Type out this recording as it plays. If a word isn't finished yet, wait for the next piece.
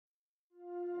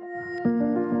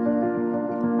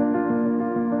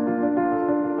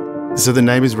So the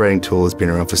NABERS rating tool has been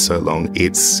around for so long,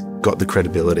 it's got the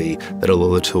credibility that a lot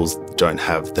of the tools don't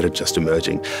have that are just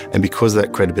emerging. And because of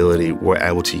that credibility, we're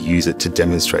able to use it to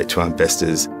demonstrate to our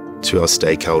investors, to our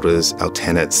stakeholders, our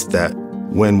tenants, that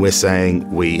when we're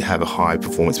saying we have a high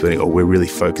performance building or we're really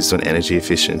focused on energy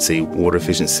efficiency, water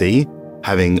efficiency,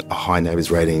 having a high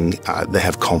NABERS rating, they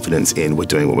have confidence in we're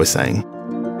doing what we're saying.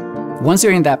 Once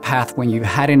you're in that path, when you've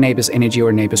had a NABERS energy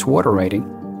or NABERS water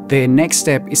rating, the next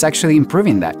step is actually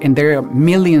improving that. And there are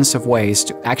millions of ways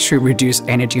to actually reduce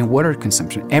energy and water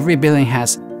consumption. Every building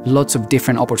has lots of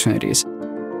different opportunities.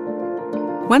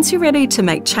 Once you're ready to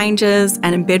make changes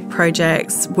and embed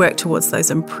projects, work towards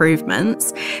those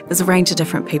improvements, there's a range of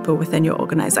different people within your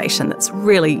organisation that's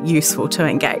really useful to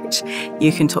engage.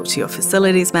 You can talk to your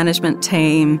facilities management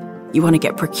team. You want to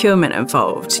get procurement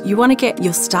involved. You want to get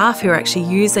your staff who are actually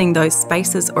using those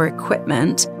spaces or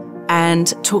equipment and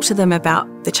talk to them about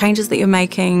the changes that you're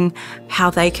making, how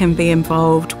they can be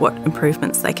involved, what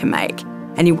improvements they can make.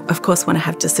 And you, of course, want to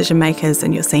have decision makers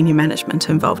and your senior management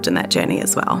involved in that journey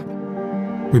as well.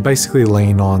 We basically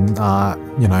lean on,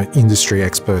 industry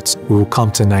experts. We'll come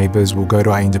to NABERS, we'll go to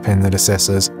our independent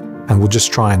assessors, and we'll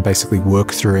just try and basically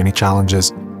work through any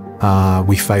challenges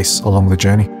we face along the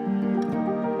journey.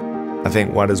 I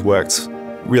think what has worked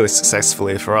really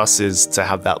successfully for us is to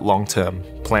have that long-term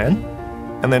plan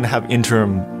and then have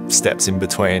interim steps in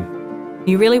between.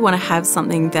 You really want to have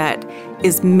something that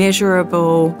is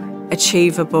measurable,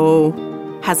 achievable,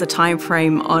 has a time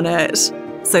frame on it,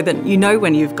 so that you know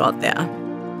when you've got there.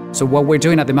 So what we're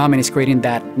doing at the moment is creating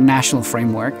that national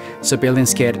framework so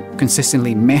buildings can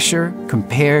consistently measure,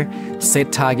 compare,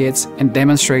 set targets, and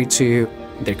demonstrate to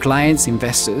their clients,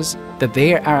 investors, that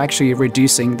they are actually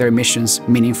reducing their emissions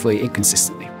meaningfully and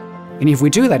consistently. And if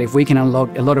we do that, if we can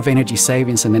unlock a lot of energy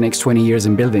savings in the next 20 years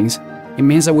in buildings, it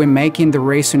means that we're making the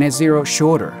race to net zero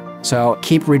shorter. So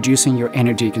keep reducing your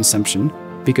energy consumption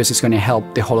because it's going to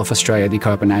help the whole of Australia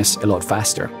decarbonize a lot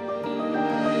faster.